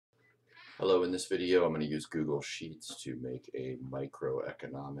Hello, in this video I'm going to use Google Sheets to make a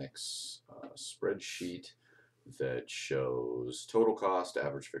microeconomics spreadsheet that shows total cost,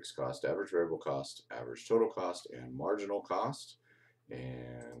 average fixed cost, average variable cost, average total cost, and marginal cost.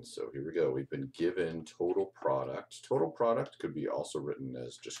 And so here we go. We've been given total product. Total product could be also written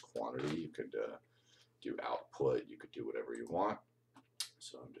as just quantity. You could do output. You could do whatever you want.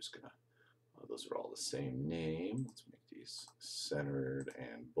 So I'm just going to those are all the same name. Let's make these centered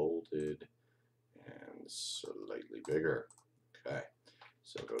and bolded and slightly bigger. Okay,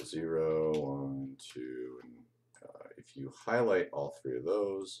 so go 0, 1, 2, and if you highlight all three of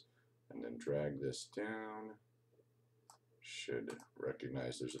those and then drag this down, should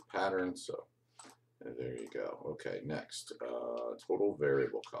recognize there's a pattern. So there you go. Okay, next, total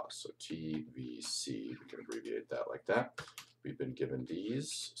variable cost. So TVC, we can abbreviate that like that. We've been given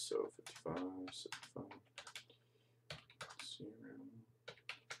these, so 55, 75, 0.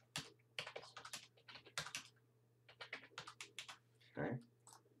 Okay,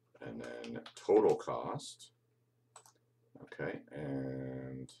 and then total cost. Okay,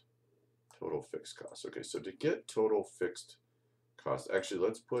 and total fixed cost. Okay, so to get total fixed cost, actually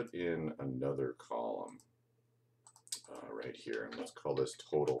let's put in another column right here, and let's call this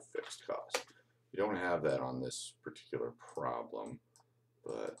total fixed cost. We don't have that on this particular problem,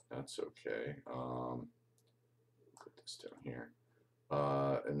 but that's okay. Put this down here,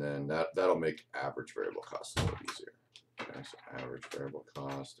 and then that'll make average variable cost a little easier. Okay, so average variable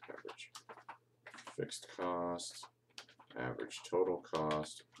cost, average fixed cost, average total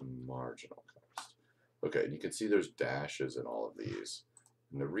cost, marginal cost. Okay, and you can see there's dashes in all of these,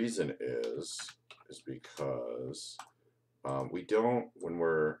 and the reason is because we don't, when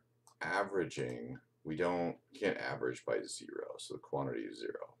we're averaging, we can't average by 0, so the quantity is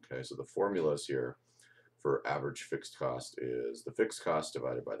 0. Okay, so the formulas here for average fixed cost is the fixed cost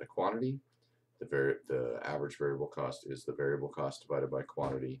divided by the quantity. The average variable cost is the variable cost divided by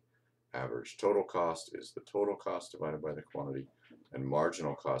quantity. Average total cost is the total cost divided by the quantity, and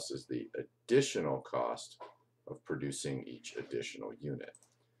marginal cost is the additional cost of producing each additional unit.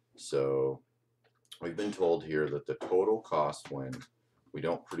 So we've been told here that the total cost when we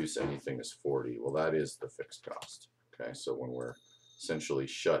don't produce anything is 40. Well, that is the fixed cost. Okay, so when we're essentially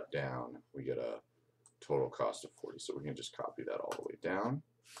shut down, we get a total cost of 40. So we can just copy that all the way down.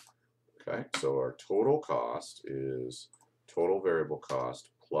 Okay, so our total cost is total variable cost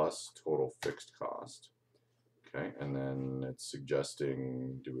plus total fixed cost. Okay, and then it's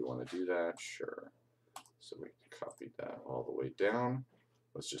suggesting, do we want to do that? Sure. So we copied that all the way down.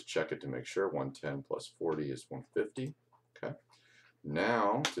 Let's just check it to make sure. 110 plus 40 is 150. Okay.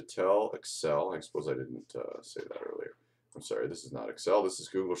 Now to tell Excel, I suppose I didn't say that earlier. I'm sorry, this is not Excel, this is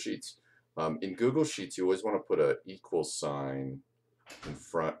Google Sheets. In Google Sheets, you always want to put an equal sign in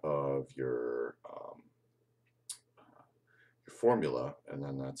front of your formula, and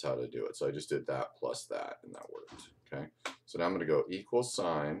then that's how to do it. So I just did that plus that, and that worked. Okay, so now I'm going to go equal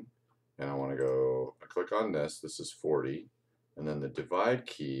sign, and I want to go, I click on this, this is 40, and then the divide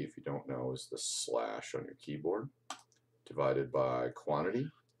key, if you don't know, is the slash on your keyboard, divided by quantity.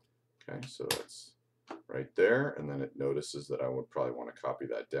 Okay, so that's right there, and then it notices that I would probably want to copy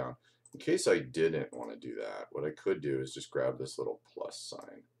that down. In case I didn't want to do that, what I could do is just grab this little plus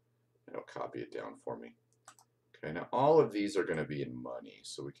sign, and it'll copy it down for me. Okay, now all of these are going to be in money,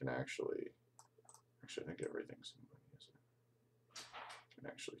 so we can actually I think everything's in money, isn't it? I can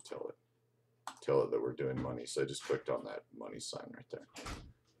actually tell it that we're doing money, so I just clicked on that money sign right there.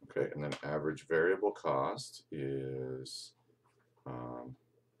 Okay, and then average variable cost is,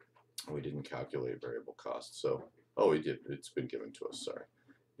 we didn't calculate variable cost, so, oh, we did, it's been given to us, sorry.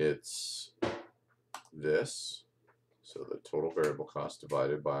 It's this, so the total variable cost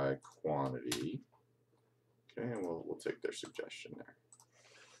divided by quantity. Okay, and we'll take their suggestion there.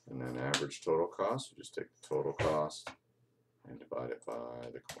 And then average total cost, we just take the total cost and divide it by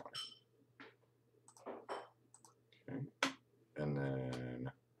the quantity. Okay, and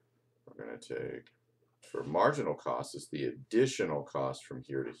then we're going to take, for marginal cost, is the additional cost from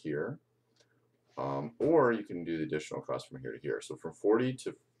here to here. Or you can do the additional cost from here to here. So from 40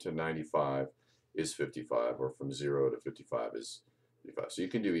 to 95 is 55, or from 0 to 55 is 55. So you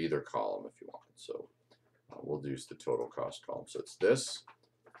can do either column if you want. So we'll use the total cost column. So it's this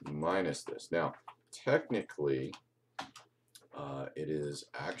minus this. Now, technically, it is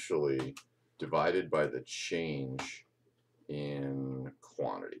actually divided by the change in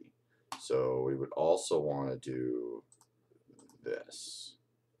quantity. So we would also want to do this.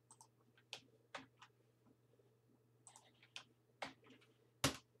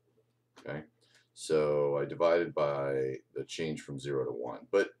 Okay, so I divided by the change from 0 to 1,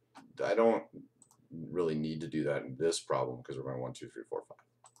 but I don't really need to do that in this problem because we're going 1, 2, 3, 4, 5.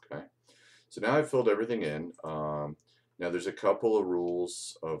 Okay. So now I've filled everything in. Now there's a couple of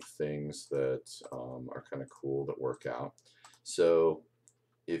rules of things that are kind of cool that work out. So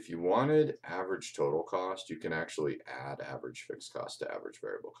if you wanted average total cost, you can actually add average fixed cost to average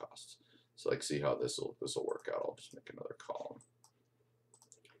variable costs. So like see how this will work out. I'll just make another column.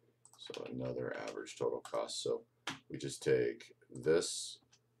 So another average total cost. So we just take this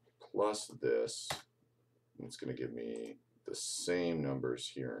plus this, and it's going to give me the same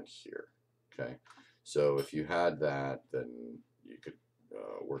numbers here and here. Okay, so if you had that, then you could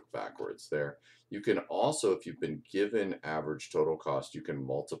work backwards there. You can also, if you've been given average total cost, you can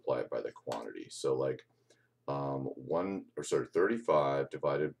multiply it by the quantity. So like 35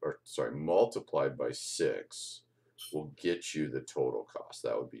 multiplied by 6 will get you the total cost.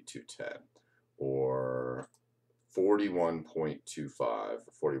 That would be 210, or 41.25,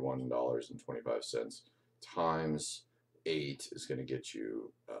 $41.25 times 8 is going to get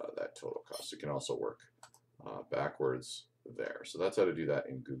you that total cost. You can also work backwards there. So that's how to do that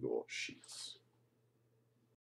in Google Sheets.